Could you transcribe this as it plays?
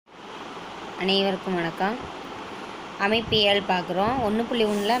அனைவருக்கும் வணக்கம். அமைப்பியல் பார்க்குறோம்.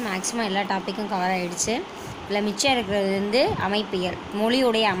 1.1ல் மேக்ஸிமம் எல்லா டாப்பிக்கும் கவர் ஆகிடுச்சு. இதில் மிச்சம் இருக்கிறது வந்து அமைப்பியல்.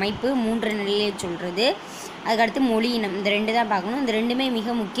 மொழியுடைய அமைப்பு 3 நிலையை சொல்கிறது. அதுக்கடுத்து மொழி இனம், இந்த 2 தான் பார்க்கணும். இந்த 2மே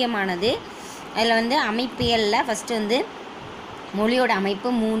மிக முக்கியமானது. அதில் வந்து அமைப்பியலில் ஃபஸ்ட்டு வந்து மொழியோட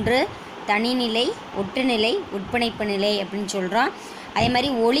அமைப்பு 3: தனிநிலை, ஒட்டுநிலை, உட்பிணைப்பு நிலை அப்படின்னு சொல்கிறோம். அதே மாதிரி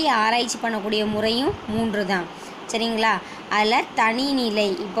ஒலி ஆராய்ச்சி பண்ணக்கூடிய முறையும் 3 தான். சரிங்களா? அதில் தனிநிலை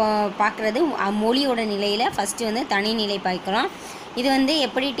இப்போ பார்க்குறது மொழியோட நிலையில் ஃபஸ்ட்டு வந்து தனிநிலை பார்க்குறோம். இது வந்து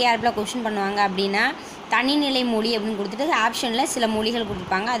எப்படி டிஆர்பியில் கொஷின் பண்ணுவாங்க அப்படின்னா, தனிநிலை மொழி அப்படின்னு கொடுத்துட்டு ஆப்ஷனில் சில மொழிகள்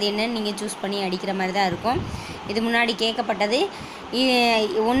கொடுத்துருப்பாங்க. அது என்னென்னு நீங்கள் சூஸ் பண்ணி அடிக்கிற மாதிரி தான் இருக்கும். இது முன்னாடி கேட்கப்பட்டது.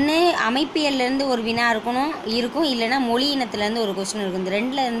 ஒன்று அமைப்பியல்லேருந்து ஒரு வினா இருக்கும், இல்லைன்னா மொழி இனத்துலேருந்து ஒரு கொஸ்டின் இருக்கும். இந்த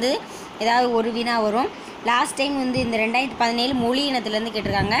 2லேருந்து ஏதாவது ஒரு வினா வரும். லாஸ்ட் டைம் வந்து இந்த 2017 மொழி இனத்துலேருந்து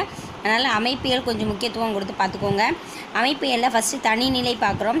கேட்டிருக்காங்க. அதனால் அமைப்பியல் கொஞ்சம் முக்கியத்துவம் கொடுத்து பார்த்துக்கோங்க. அமைப்பியலில் ஃபஸ்ட்டு தனிநிலை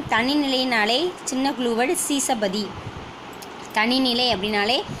பார்க்குறோம். தனிநிலைனாலே சின்ன குழுவடு சீசபதி. தனிநிலை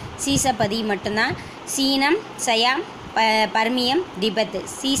அப்படின்னாலே சீசபதி மட்டும்தான். சீனம், சயாம், பர்மியம், திபெத்.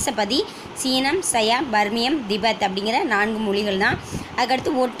 சீசபதி, சீனம், சயாம், பர்மியம், திபெத் அப்படிங்கிற 4 மொழிகள் தான்.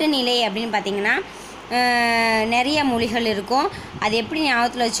 அதுக்கடுத்து ஒட்டு நிலை அப்படின்னு பார்த்திங்கன்னா நிறைய மொழிகள் இருக்கும். அது எப்படி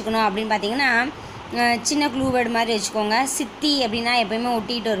ஞாபகத்தில் வச்சுக்கணும் அப்படின்னு பார்த்திங்கன்னா, சின்ன க்ளூவேர்டு மாதிரி வச்சுக்கோங்க. சித்தி அப்படின்னா எப்போயுமே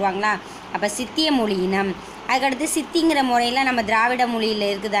ஒட்டிக்கிட்டு வருவாங்களா, அப்போ சித்திய மொழி இனம். அதுக்கடுத்து சித்திங்கிற முறையில் நம்ம திராவிட மொழியில்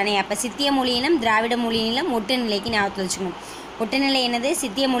இருக்குது தானே, அப்போ சித்திய மொழி இனம், திராவிட மொழி இனம், ஒட்டு நிலைக்கு ஞாபகத்தில் வச்சுக்கணும். ஒட்டுநிலை என்னது?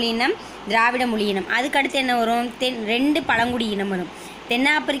 சித்திய மொழி இனம், திராவிட மொழி இனம். அதுக்கடுத்து என்ன வரும்? 2 பழங்குடி இனம் வரும்.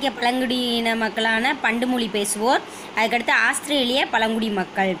 தென்னாப்பிரிக்க பழங்குடி இன மக்களான பண்டு மொழி பேசுவோர். அதுக்கடுத்து ஆஸ்திரேலிய பழங்குடி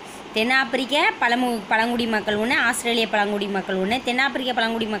மக்கள். தென்னாப்பிரிக்க பழங்குடி மக்கள் ஒன்று, ஆஸ்திரேலிய பழங்குடி மக்கள் ஒன்று. தென்னாப்பிரிக்க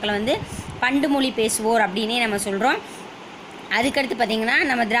பழங்குடி மக்களை வந்து பண்டு மொழி பேசுவோர் அப்படின்னே நம்ம சொல்கிறோம். அதுக்கடுத்து பார்த்திங்கன்னா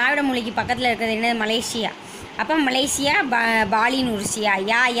நம்ம திராவிட மொழிக்கு பக்கத்தில் இருக்கிறது என்ன? மலேசியா. அப்போ மலேசியா, பாலினூர்சியா,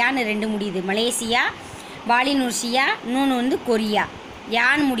 யான்னு 2 முடியுது. மலேசியா, பாலினூர்சியா, இன்னொன்று வந்து கொரியா.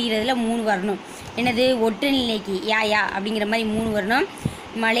 யான்னு முடிகிறதுல 3 வரணும். என்னது? ஒட்டு நிலைக்கு யா அப்படிங்கிற மாதிரி 3 வரணும்.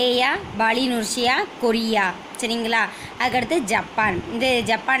 Malaya, பாலினூர்சியா, Korea. சரிங்களா? அதுக்கடுத்து ஜப்பான். இந்த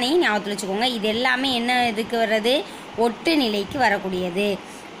ஜப்பானையும் ஞாபகத்தில் வச்சுக்கோங்க. இது எல்லாமே என்ன இதுக்கு வர்றது? ஒட்டு நிலைக்கு வரக்கூடியது.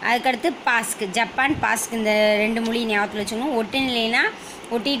 அதுக்கடுத்து பாஸ்க். ஜப்பான், பாஸ்க், இந்த 2 மொழி ஞாபகத்தில் வச்சுக்கணும். ஒட்டு நிலைனா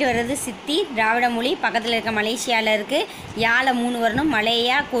ஒட்டிகிட்டு வர்றது சித்தி, திராவிட மொழி. பக்கத்தில் இருக்க மலேசியாவில் இருக்குது. யால 3 வரணும்.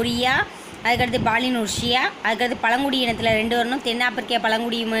 மலேயா, கொரியா, அதுக்கடுத்து பாலினூர்சியா. அதுக்கடுத்து பழங்குடி இனத்தில் 2 வரணும். தென்னாப்பிரிக்க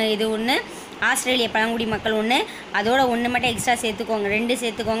பழங்குடி இது ஒன்று, ஆஸ்திரேலிய பழங்குடி மக்கள் ஒன்று. அதோட 1 மட்டும் எக்ஸ்ட்ரா சேர்த்துக்கோங்க, 2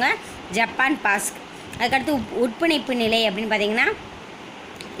 சேர்த்துக்கோங்க. Japan, Basque. அதுக்கடுத்து உட்பிணைப்பு நிலை அப்படின்னு பார்த்திங்கன்னா,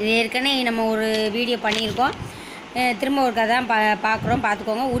 இது ஏற்கனவே நம்ம ஒரு வீடியோ பண்ணியிருக்கோம். திரும்ப ஒரு கதை தான் பார்க்குறோம்,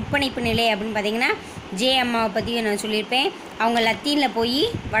 பார்த்துக்கோங்க. உட்பிணைப்பு நிலை அப்படின்னு பார்த்திங்கன்னா, ஜே அம்மாவை பற்றி நான் சொல்லியிருப்பேன். அவங்க லத்தீனில் போய்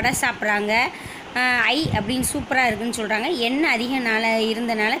வடை சாப்பிட்றாங்க. ஐ அப்படின்னு சூப்பராக இருக்குதுன்னு சொல்கிறாங்க. எண்ணெய் அதிக நாள்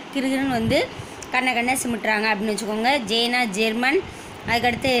இருந்தனால கிருகிருன்னு வந்து கண்ணை சிமிட்டுறாங்க அப்படின்னு வச்சுக்கோங்க. ஜேனா ஜெர்மன்.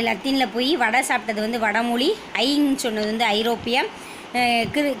 அதுக்கடுத்து லத்தீனில் போய் வடை சாப்பிட்டது வந்து வடமொழி. ஐன்னு சொன்னது வந்து ஐரோப்பியம்.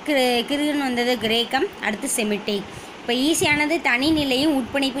 கிருகிருன்னு வந்தது கிரேக்கம். அடுத்து செமிட்டிக். இப்போ ஈஸியானது தனிநிலையும்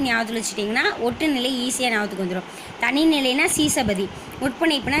உட்பிணைப்பும் ஞாபகத்தில் வச்சுட்டிங்கன்னா ஒட்டு நிலை ஈஸியாக ஞாபகத்துக்கு வந்துடும். தனிநிலைனா சீசபதி,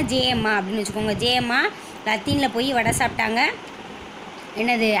 உட்பிணைப்புனா ஜேஎம்மா அப்படின்னு வச்சுக்கோங்க. ஜேஎம்மா லத்தீனில் போய் வடை சாப்பிட்டாங்க.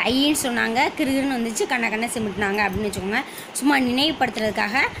 என்னது? ஐன்னு சொன்னாங்க. கிருகிருன்னு வந்துச்சு, கண்ணை சிமிட்டினாங்க அப்படின்னு வச்சுக்கோங்க. சும்மா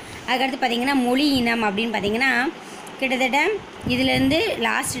நினைவுபடுத்துறதுக்காக. அதுக்கடுத்து பார்த்திங்கன்னா மொழி இனம் அப்படின்னு பார்த்திங்கன்னா, கிட்டத்தட்ட இதிலேருந்து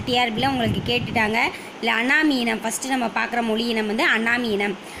லாஸ்ட் டிஆர்பியில் உங்களுக்கு கேட்டுட்டாங்க. இல்லை அண்ணாமி இனம். ஃபஸ்ட்டு நம்ம பார்க்குற மொழி இனம் வந்து அண்ணாமி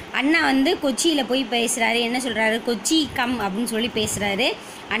இனம். அண்ணா வந்து கொச்சியில் போய் பேசுகிறாரு. என்ன சொல்கிறாரு? கொச்சி கம் அப்படின்னு சொல்லி பேசுகிறாரு.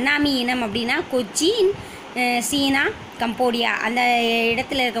 அண்ணாமி இனம் அப்படின்னா கொச்சி, சீனா, கம்போடியா அந்த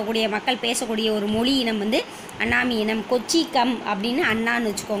இடத்துல இருக்கக்கூடிய மக்கள் பேசக்கூடிய ஒரு மொழி இனம் வந்து அண்ணாமி இனம். கொச்சி கம் அப்படின்னு அண்ணான்னு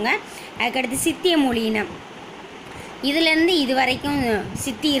வச்சுக்கோங்க. அதுக்கடுத்து சித்திய மொழி இனம். இதிலேருந்து இது வரைக்கும்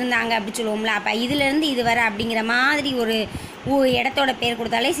சித்தி இருந்தாங்க அப்படி சொல்லுவோம்ல, அப்போ இதிலேருந்து இது வரை அப்படிங்கிற மாதிரி ஒரு இடத்தோட பேர்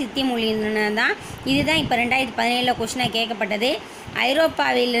கொடுத்தாலே சித்திய மொழி தான். இதுதான் இப்போ 2017 கொஸ்டினாக கேட்கப்பட்டது.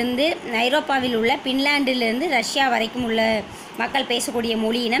 ஐரோப்பாவில் உள்ள பின்லாண்டிலிருந்து ரஷ்யா வரைக்கும் உள்ள மக்கள் பேசக்கூடிய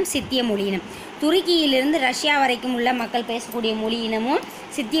மொழி இனம் சித்திய மொழி இனம். துருக்கியிலிருந்து ரஷ்யா வரைக்கும் உள்ள மக்கள் பேசக்கூடிய மொழி இனமும்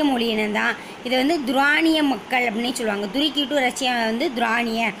சித்திய மொழி இனம் தான். இதை வந்து துரானிய மக்கள் அப்படின்னே சொல்லுவாங்க. துருக்கி டு ரஷ்யா வந்து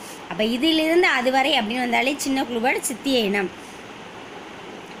துரானிய. அப்போ இதிலிருந்து அதுவரை அப்படின்னு வந்தாலே சின்ன குழுவாடு சித்திய இனம்.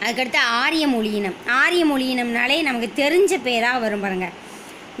 அதுக்கடுத்து ஆரிய மொழி இனம். ஆரிய மொழி இனம்னாலே நமக்கு தெரிஞ்ச பேராக வரும் பாருங்கள்.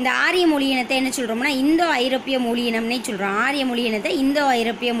 இந்த ஆரிய மொழி இனத்தை என்ன சொல்கிறோம்னா இந்தோ ஐரோப்பிய மொழி இனம்னே சொல்கிறோம். ஆரிய மொழி இனத்தை இந்தோ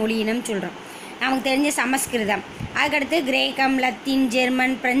ஐரோப்பிய மொழி இனம் சொல்கிறோம். நமக்கு தெரிஞ்ச சமஸ்கிருதம். அதுக்கடுத்து கிரேக்கம், லத்தீன்,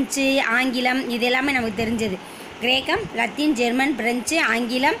 ஜெர்மன், பிரெஞ்சு, ஆங்கிலம். இது எல்லாமே நமக்கு தெரிஞ்சது. கிரேக்கம், லத்தீன், ஜெர்மன், பிரெஞ்சு,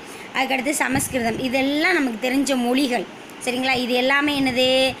 ஆங்கிலம். அதுக்கடுத்து சமஸ்கிருதம். இதெல்லாம் நமக்கு தெரிஞ்ச மொழிகள். சரிங்களா? இது எல்லாமே என்னது?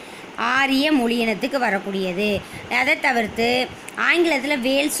 ஆரிய மொழியினத்துக்கு வரக்கூடியது. அதை தவிர்த்து ஆங்கிலத்தில்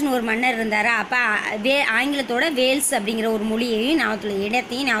வேல்ஸ்னு ஒரு மன்னர் இருந்தார். அப்போ ஆங்கிலத்தோட வேல்ஸ் அப்படிங்கிற ஒரு மொழியையும்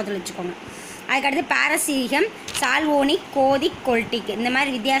இடத்தையும் ஞாபகத்தில் வச்சுக்கோங்க. அதுக்கடுத்து பாரசீகம், சால்வோனிக், கோதிக், கொல்டிக், இந்த மாதிரி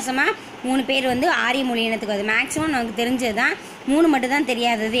வித்தியாசமாக 3 பேர் வந்து ஆரிய மொழியினத்துக்கு வருது. மேக்ஸிமம் நமக்கு தெரிஞ்சது தான் 3 மட்டும் தான்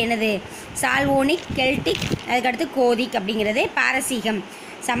தெரியாதது. என்னது? சால்வோனிக், கெல்டிக், அதுக்கடுத்து கோதிக் அப்படிங்கிறது. பாரசீகம்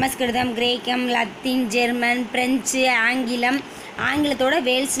சமஸ்கிருதம், கிரேக்கம், லத்தீன், ஜெர்மன், பிரெஞ்சு, ஆங்கிலத்தோட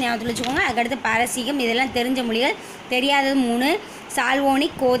வேல்ஸ் ஞாபகத்தில் வச்சுக்கோங்க. அதுக்கடுத்து பாரசீகம், இதெல்லாம் தெரிஞ்ச மொழிகள். தெரியாதது 3,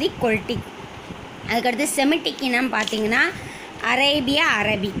 சால்வோனிக், கோதிக், கொல்டிக். அதுக்கடுத்து செமிட்டிக் இனம் பார்த்திங்கன்னா அரேபியா,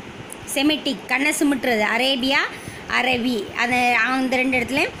 அரபி. செமிட்டிக் கண்ணை சிமிட்டுறது, அரேபியா, அரபி, அந்த 2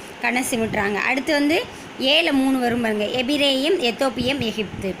 இடத்துலையும் கண்ணை சிமிட்டுறாங்க. அடுத்து வந்து 3 வரும் பாருங்க. எபிரேயம், எத்தோப்பியம்,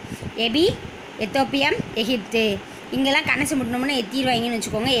 எகிப்து. எத்தோப்பியம், எகிப்து. இங்கெல்லாம் கண்ணை சிமிட்டணும்னா எத்திடுவாங்கன்னு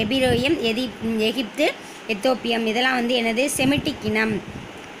வச்சுக்கோங்க. எபிரேயம், எகிப்து, எத்தோப்பியம், இதெல்லாம் வந்து என்னது? செமிட்டிக் இனம்.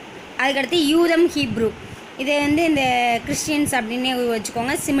 அதுக்கடுத்து யூதம், ஹீப்ரு. இதை வந்து இந்த கிறிஸ்டியன்ஸ் அப்படின்னே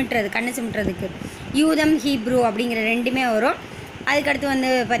வச்சுக்கோங்க. சிமிட்டுறது, கண்ணை சிமிட்டுறதுக்கு யூதம், ஹீப்ரு அப்படிங்கிற 2மே வரும். அதுக்கடுத்து வந்து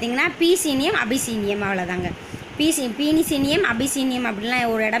பார்த்திங்கன்னா பீசீனியம், அபிசீனியம், அவ்வளோதாங்க. பீனிசீனியம், அபிசீனியம்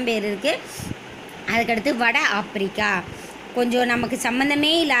அப்படின்லாம் ஒரு இடம் பேர் இருக்குது. அதுக்கடுத்து வட ஆப்பிரிக்கா. கொஞ்சம் நமக்கு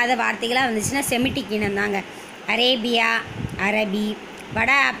சம்மந்தமே இல்லாத வார்த்தைகளாக வந்துச்சுன்னா செமிட்டிக் இனம் தாங்க. அரேபியா, அரபி,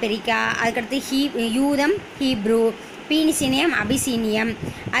 வட ஆப்பிரிக்கா, அதுக்கடுத்து யூதம், ஹீப்ரு, பீனிசீனியம், அபிசீனியம்,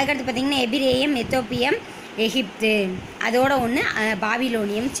 அதுக்கடுத்து பார்த்திங்கன்னா எபிரேயம், எத்தோப்பியம், எகிப்து, அதோட ஒன்று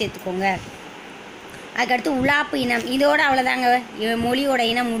பாபிலோனியம் சேர்த்துக்கோங்க. அதுக்கடுத்து உலாப்பு இனம். இதோட அவ்வளோதாங்க, மொழியோட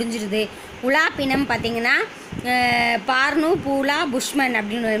இனம் முடிஞ்சிருது. உலாப்பு இனம் பார்த்திங்கன்னா பார்னு, பூலா, புஷ்மன்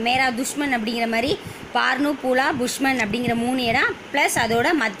அப்படின்னு, மேரா துஷ்மன் அப்படிங்கிற மாதிரி பார்னு, பூலா, புஷ்மன் அப்படிங்கிற 3 இடம் ப்ளஸ் அதோட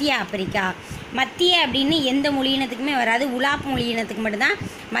மத்திய ஆப்பிரிக்கா. மத்திய அப்படின்னு எந்த மொழியினத்துக்குமே வராது, உலாப்பு மொழியினத்துக்கு மட்டும்தான்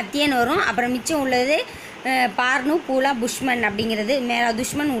மத்தியன்னு வரும். அப்புறம் மிச்சம் உள்ளது பார்னு, பூலா, புஷ்மன் அப்படிங்கிறது மேரா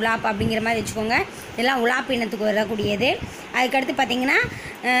துஷ்மன், உலாப் அப்படிங்கிற மாதிரி வச்சுக்கோங்க. இதெல்லாம் உலாப்பு இனத்துக்கு வரக்கூடியது. அதுக்கடுத்து பார்த்திங்கன்னா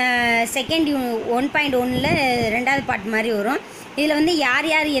செகண்ட் 1.1ல் 2வது பார்ட் மாதிரி வரும். இதில் வந்து யார்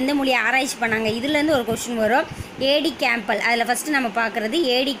எந்த மொழியை ஆராய்ச்சி பண்ணாங்க, இதுலேருந்து ஒரு கொஸ்டின் வரும். ஏடி கேம்பல். அதில் ஃபஸ்ட்டு நம்ம பார்க்குறது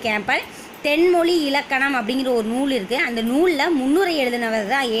ஏடி கேம்பல். தென்மொழி இலக்கணம் அப்படிங்கிற ஒரு நூல் இருக்குது. அந்த நூலில் முன்னுரை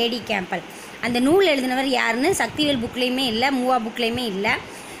எழுதினவர் தான் ஏடி கேம்பல். அந்த நூல் எழுதினவர் யாருன்னு சக்திவேல் புக்லேயுமே இல்லை, மூவா புக்லேயுமே இல்லை.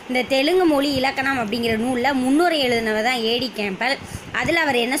 இந்த தெலுங்கு மொழி இலக்கணம் அப்படிங்கிற நூலில் முன்னுரை எழுதினவர் தான் ஏடி கேம்பல். அதில்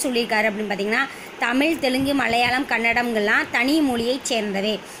அவர் என்ன சொல்லியிருக்காரு அப்படின்னு பார்த்திங்கன்னா, தமிழ், தெலுங்கு, மலையாளம், கன்னடம்கள்லாம் தனி மொழியை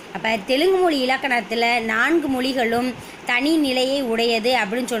சேர்ந்தவை. அப்போ தெலுங்கு மொழி இலக்கணத்தில் 4 மொழிகளும் தனி நிலையை உடையது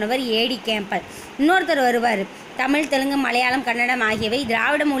அப்படின்னு சொன்னவர் ஏடி கேம்பல். இன்னொருத்தர் வருவார், தமிழ், தெலுங்கு, மலையாளம், கன்னடம் ஆகியவை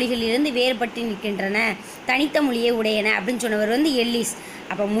திராவிட மொழிகளிலிருந்து வேறுபட்டு நிற்கின்றன, தனித்த மொழியை உடையன அப்படின்னு சொன்னவர் வந்து எல்லிஸ்.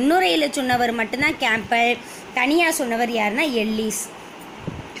 அப்போ முன்னுரையில் சொன்னவர் மட்டும்தான் கேம்பல், தனியாக சொன்னவர் யாருன்னா எல்லிஸ்.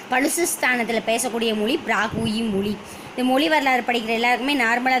 பலுசிஸ்தானத்தில் பேசக்கூடிய மொழி பிராகுயி மொழி. இந்த மொழி வரலாறு படிக்கிற எல்லாருக்குமே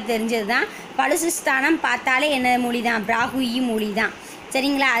நார்மலாக தெரிஞ்சது தான். பலுசிஸ்தானம் பார்த்தாலே என்ன மொழி தான்? பிராகுயி மொழி தான்.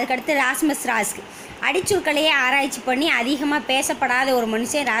 சரிங்களா? அதுக்கடுத்து ராஸ்மஸ் ராஸ்க். அடிச்சுருக்களையே ஆராய்ச்சி பண்ணி அதிகமாக பேசப்படாத ஒரு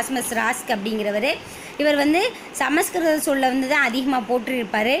மனுஷன் ராஸ்மஸ் ராஸ்க் அப்படிங்கிறவர். இவர் வந்து சமஸ்கிருத சொல்ல வந்து தான் அதிகமாக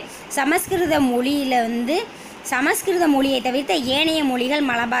போட்டிருப்பார். சமஸ்கிருத மொழியை தவிர்த்த ஏனைய மொழிகள்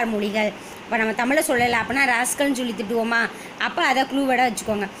மலபார் மொழிகள். இப்போ நம்ம தமிழை சொல்லலை அப்படின்னா ராஸ்கல்னு சொல்லி திட்டுவோமா? அப்போ அதை க்ளூவேடாக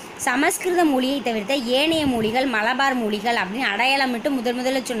வச்சுக்கோங்க. சமஸ்கிருத மொழியை தவிர்த்த ஏனைய மொழிகள் மலபார் மொழிகள் அப்படின்னு அடையாளமிட்டு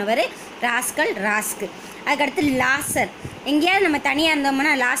முதல்ல சொன்னவர் ராஸ்க். அதுக்கடுத்து லாசர். எங்கேயாவது நம்ம தனியாக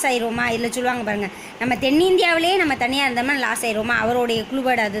இருந்தோம்னா லாஸ் ஆயிடுவோமா? இதில் சொல்லுவாங்க பாருங்கள், நம்ம தென்னிந்தியாவிலே நம்ம தனியாக இருந்தோம்னா லாஸ் ஆயிடுவோமா? அவருடைய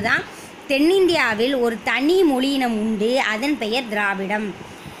க்ளூவேர்டு அதுதான். தென்னிந்தியாவில் ஒரு தனி மொழியினம் உண்டு, அதன் பெயர் திராவிடம்.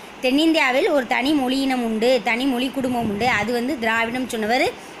 தென்னிந்தியாவில் ஒரு தனி மொழியினம் உண்டு, தனி மொழி குடும்பம் உண்டு, அது வந்து திராவிடம் சொன்னவர்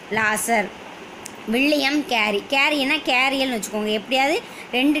லாசர். வில்லியம் கேரினா கேரியல்னு வச்சுக்கோங்க. எப்படியாவது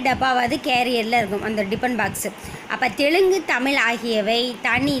 2 டப்பாவாவது கேரியரில் இருக்கும் அந்த டிஃபன் பாக்ஸு. அப்போ தெலுங்கு, தமிழ் ஆகியவை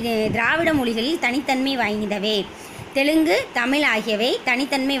திராவிட மொழிகளில் தனித்தன்மை வாய்ந்தவை. தெலுங்கு, தமிழ் ஆகியவை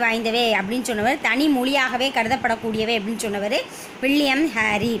தனித்தன்மை வாய்ந்தவை அப்படின்னு சொன்னவர், தனி மொழியாகவே கருதப்படக்கூடியவை அப்படின்னு சொன்னவர் வில்லியம்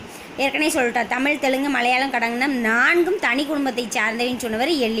கேரி. ஏற்கனவே சொல்லிட்டார், தமிழ், தெலுங்கு, மலையாளம், கன்னடம் 4ம் தனி குடும்பத்தை சார்ந்தவைன்னு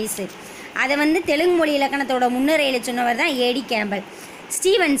சொன்னவர் எல்லிஸ். அதை வந்து தெலுங்கு மொழி இலக்கணத்தோட முன்னுரையில் சொன்னவர் தான் ஏடி கேம்பல்.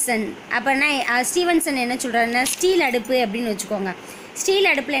 ஸ்டீவன்சன். அப்படின்னா ஸ்டீவன்சன் என்ன சொல்கிறாருன்னா ஸ்டீல் அடுப்பு அப்படின்னு வச்சுக்கோங்க. ஸ்டீல்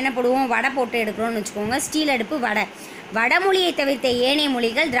அடுப்பில் என்ன போடுவோம்? வடை போட்டு எடுக்கிறோன்னு வச்சுக்கோங்க. ஸ்டீல் அடுப்பு, வடமொழியை தவிர்த்த ஏனைய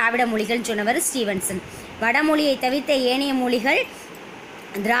மொழிகள் திராவிட மொழிகள்னு சொன்னவர் ஸ்டீவன்சன். வடமொழியை தவிர்த்த ஏனைய மொழிகள்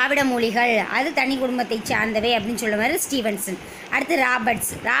திராவிட மொழிகள், அது தனி குடும்பத்தை சார்ந்தவை அப்படின்னு சொல்லுவார் ஸ்டீவன்சன். அடுத்து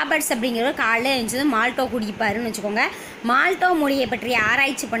ராபர்ட்ஸ் அப்படிங்கிறவர் காலையில் எழுந்தது மால்டோ குடிப்பாருன்னு வச்சுக்கோங்க. மால்டோ மொழியை பற்றி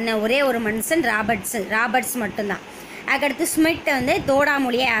ஆராய்ச்சி பண்ண ஒரே ஒரு மனுஷன் ராபர்ட்ஸ் மட்டும்தான். அதுக்கடுத்து ஸ்மிட்டை வந்து தோடா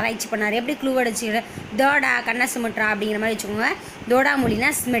மொழியை ஆராய்ச்சி பண்ணார். எப்படி க்ளூவோட வச்சுக்கிற தோடா, கண்ண சுமிட்ரா அப்படிங்கிற மாதிரி வச்சுக்கோங்க. தோடா மொழினா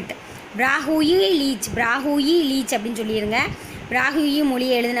ஸ்மிட். பிராகுயி லீச் அப்படின்னு சொல்லிடுங்க. பிராகிய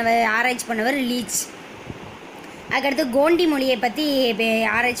மொழியை எழுதினவர் ஆராய்ச்சி பண்ணவர் லீச். அதுக்கடுத்து கோண்டி மொழியை பற்றி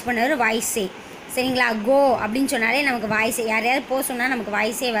ஆராய்ச்சி பண்ணவர் வாய்ஸே. சரிங்களா, கோ அப்படின்னு சொன்னாலே நமக்கு வாய்ஸே, யாரையாவது போக சொன்னால் நமக்கு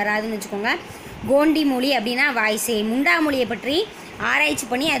வாய்ஸே வராதுன்னு வச்சுக்கோங்க. கோண்டி மொழி அப்படின்னா வாய்ஸே. முண்டா மொழியை பற்றி ஆராய்ச்சி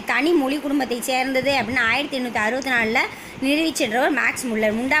பண்ணி அது தனி மொழி குடும்பத்தை சேர்ந்தது அப்படின்னு 1864 நிரூபிச்சிடுறவர் மேக்ஸ்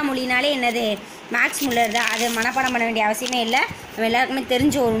முல்லர். முண்டா மொழினாலே என்னது, மேக்ஸ் முல்லர் தான். அது மனப்பாடம் பண்ண வேண்டிய அவசியமே இல்லை, நம்ம எல்லாருக்குமே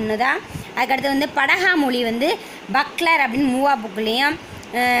தெரிஞ்ச ஒன்று தான். அதுக்கடுத்து படகா மொழி பக்லர் அப்படின்னு மூவா புக்லேயும்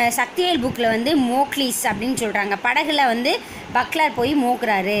சக்திவேல் புக்கில் மோக்லிஸ் அப்படின்னு சொல்கிறாங்க. படகுல பக்லர் போய்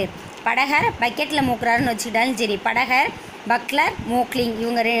மோக்குறாரு, படகர் பக்கெட்டில் மோக்குறாருன்னு வச்சுக்கிட்டாலும் சரி. படகர், பக்லர், மோக்லிங்,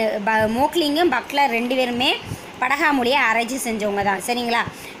 இவங்க மோக்லிங்கும் பக்லர் 2 பேருமே படகா மொழியை ஆராய்ச்சி செஞ்சவங்க தான். சரிங்களா.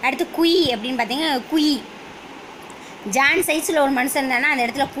 அடுத்து குயி அப்படின்னு பார்த்தீங்கன்னா, குயி ஜான் சைஸில் ஒரு மனுஷன் இருந்தானா அந்த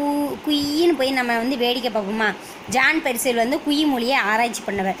இடத்துல குயின்னு போய் நம்ம வேடிக்கை பார்ப்போமா. ஜான் பெர்செல் குயி மொழியை ஆராய்ச்சி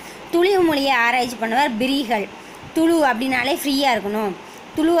பண்ணவர். துளு மொழியை ஆராய்ச்சி பண்ணவர் பிரிகள். துளு அப்படின்னாலே ஃப்ரீயாக இருக்கணும்,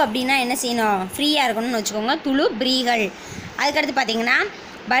 துளு அப்படின்னா என்ன செய்யணும், ஃப்ரீயாக இருக்கணும்னு வச்சுக்கோங்க. துளு பிரிகள். அதுக்கடுத்து பார்த்திங்கன்னா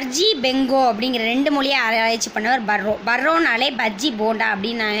பர்ஜி பெங்கோ அப்படிங்கிற 2 மொழியை ஆராய்ச்சி பண்ணவர் பர்ரோ. பர்ரோனாலே பஜ்ஜி போண்டா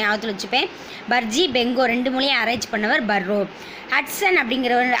அப்படின்னு நான் ஞாபகத்தில் வச்சுப்பேன். பர்ஜி பெங்கோ 2 மொழியை ஆராய்ச்சி பண்ணவர் பர்ரோ. ஹட்சன்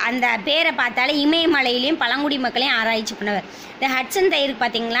அப்படிங்கிறவர் அந்த பேரை பார்த்தாலே இமயமலையிலையும் பழங்குடி மக்களையும் ஆராய்ச்சி பண்ணவர். இந்த ஹட்சன் தயிருக்கு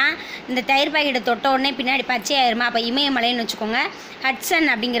பார்த்திங்களா, இந்த தயிர் பாக்கெட்டை தொட்ட உடனே பின்னாடி பச்சையாயிருமா, அப்போ இமயமலைன்னு வச்சுக்கோங்க. ஹட்சன்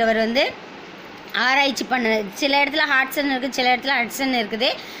அப்படிங்கிறவர் ஆராய்ச்சி பண்ண, சில இடத்துல ஹாட்சன் இருக்குது, சில இடத்துல ஹட்சன் இருக்குது.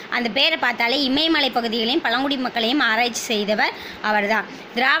 அந்த பேரை பார்த்தாலே இமயமலை பகுதிகளையும் பழங்குடி மக்களையும் ஆராய்ச்சி செய்தவர் அவர் தான்.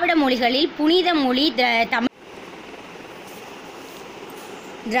 திராவிட மொழிகளில் புனித மொழி தமிழ்.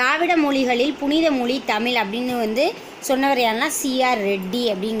 திராவிட மொழிகளில் புனித மொழி தமிழ் அப்படின்னு சொன்னவர் யாருன்னா CR ரெட்டி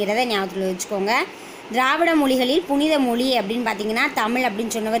அப்படிங்கிறத ஞாபகத்தில் வச்சுக்கோங்க. திராவிட மொழிகளில் புனித மொழி அப்படின்னு பார்த்தீங்கன்னா தமிழ்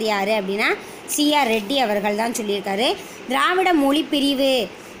அப்படின்னு சொன்னவர் யார் அப்படின்னா CR ரெட்டி அவர்கள் தான் சொல்லியிருக்காரு. திராவிட மொழி பிரிவு,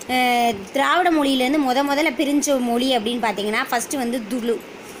 திராவிட மொழியிலேருந்து முதல்ல பிரிஞ்ச மொழி அப்படின்னு பார்த்தீங்கன்னா ஃபஸ்ட்டு துளு.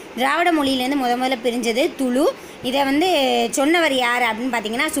 திராவிட மொழியிலேருந்து முதல்ல பிரிஞ்சது துளு. இதை சொன்னவர் யார் அப்படின்னு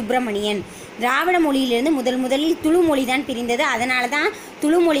பார்த்தீங்கன்னா சுப்பிரமணியன். திராவிட மொழியிலேருந்து முதலில் துளு மொழி தான் பிரிந்தது. அதனால தான்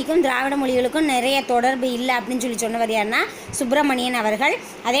துளு மொழிக்கும் திராவிட மொழிகளுக்கும் நிறைய தொடர்பு இல்லை அப்படின்னு சொன்னவர் யாருன்னா சுப்பிரமணியன் அவர்கள்.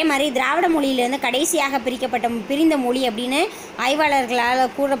 அதே மாதிரி திராவிட மொழியிலேருந்து கடைசியாக பிரிந்த மொழி அப்படின்னு ஆய்வாளர்களால்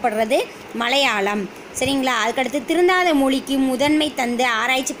கூறப்படுறது மலையாளம். சரிங்களா. அதுக்கடுத்து திருந்தாத மொழிக்கு முதன்மை தந்து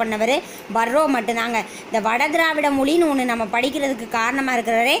ஆராய்ச்சி பண்ணவர் பர்ரோ மட்டும்தாங்க. இந்த வட திராவிட மொழின்னு ஒன்று நம்ம படிக்கிறதுக்கு காரணமாக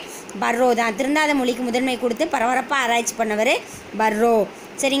இருக்கிறவரே பர்ரோ தான். திருந்தாத மொழிக்கு முதன்மை கொடுத்து பரபரப்பாக ஆராய்ச்சி பண்ணவர் பர்ரோ.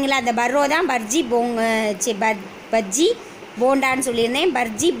 சரிங்களா. அந்த பர்ரோ தான் பஜ்ஜி போண்டான்னு சொல்லியிருந்தேன்.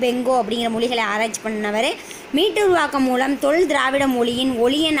 பர்ஜி பெங்கோ அப்படிங்கிற மொழிகளை ஆராய்ச்சி பண்ணவர். மீட்டுருவாக்கம் மூலம் தொல் திராவிட மொழியின்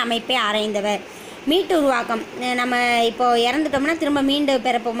ஒளியன் அமைப்பை ஆராய்ந்தவர். மீட்டுருவாக்கம், நம்ம இப்போது இறந்துட்டோம்னா திரும்ப மீண்டு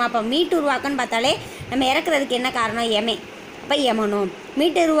பிறப்போமா, அப்போ மீட்டுருவாக்கம்னு பார்த்தாலே நம்ம இறக்குறதுக்கு என்ன காரணம், எமை. அப்போ எமனோ.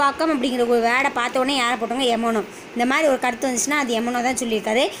 மீட்டுருவாக்கம் அப்படிங்கிற ஒரு வேடை பார்த்தோன்னே யாரை போட்டவங்க எமனோ. இந்த மாதிரி ஒரு கருத்து வந்துச்சுன்னா அது எமனோ தான்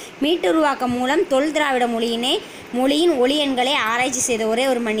சொல்லியிருக்காரு. மீட்டுருவாக்கம் மூலம் தொல் திராவிட மொழியின் ஒளியன்களை ஆராய்ச்சி செய்த ஒரே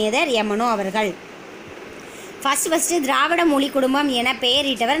ஒரு மனிதர் எமனோ அவர்கள். ஃபஸ்ட்டு திராவிட மொழி குடும்பம் என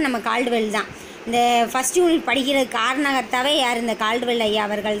பெயரிட்டவர் நம்ம கால்டுவெல் தான். இந்த ஃபஸ்ட் யூனிட் படிக்கிற காரணகர்த்தாவே யார், இந்த கால்டுவெல் ஐயா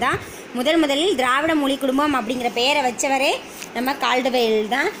அவர்கள் தான். முதலில் திராவிட மொழி குடும்பம் அப்படிங்கிற பெயரை வச்சவரே நம்ம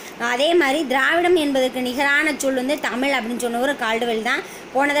கால்டுவெல் தான். அதே மாதிரி திராவிடம் என்பதற்கு நிகரான சொல் தமிழ் அப்படின்னு சொன்னவர் கால்டுவெல் தான்.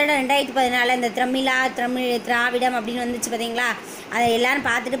 போன தடவை 2014 இந்த திராவிடம் அப்படின்னு வந்துச்சு பார்த்தீங்களா, அதை எல்லோரும்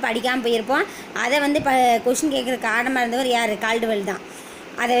பார்த்துட்டு படிக்காமல் போயிருப்போம். அதை கொஷின் கேட்குற காரணமாக இருந்தவர் யார், கால்டுவெல் தான்.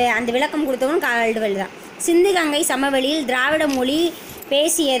 அந்த விளக்கம் கொடுத்தவரும் கால்டுவெல் தான். சிந்து கங்கை சமவெளியில் திராவிட மொழி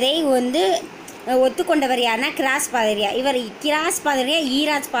பேசியதை ஒத்துக்கொண்டவர் யாருன்னா கிராஸ் பாதிரியார். இவர் கிராஸ் பாதிரியார்,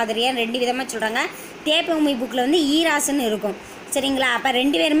 ஈராஸ் பாதிரியார் 2 விதமாக சொல்கிறாங்க. தேப்பூமி புக்கில் ஈராஸ்ன்னு இருக்கும். சரிங்களா. அப்போ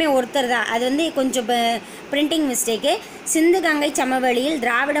 2 பேருமே ஒருத்தர் தான். அது கொஞ்சம் பிரிண்டிங் மிஸ்டேக்கு. சிந்து கங்கை சமவெளியில்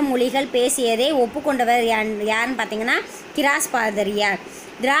திராவிட மொழிகள் பேசியதை ஒப்புக்கொண்டவர் யாருன்னு பார்த்தீங்கன்னா கிராஸ் பாதிரியார்.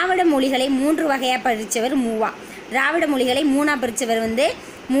 திராவிட மொழிகளை 3 வகையாக பிரித்தவர் மூவா. திராவிட மொழிகளை 3ஆக பிரித்தவர்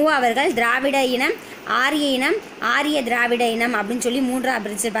மூவா அவர்கள். திராவிட இனம், ஆரிய இனம், ஆரிய திராவிட இனம் அப்படின்னு சொல்லி 3ஆக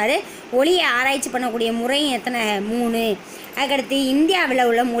பிரிச்சிருப்பார். ஒளியை ஆராய்ச்சி பண்ணக்கூடிய முறையும் எத்தனை, 3. அதுக்கடுத்து இந்தியாவில்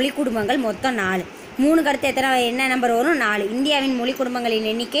உள்ள மொழி குடும்பங்கள் மொத்தம் 4. 3 கடுத்து எத்தனை, என்ன நம்பர் வரும், 4. இந்தியாவின் மொழி குடும்பங்களின்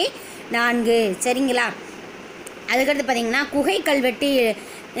எண்ணிக்கை 4. சரிங்களா. அதுக்கடுத்து பார்த்திங்கன்னா குகை கல்வெட்டு,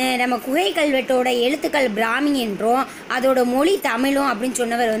 நம்ம குகை கல்வெட்டோட எழுத்துக்கள் பிராமி என்றும் அதோட மொழி தமிழும் அப்படின்னு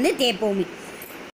சொன்னவர் தேப்பூமி.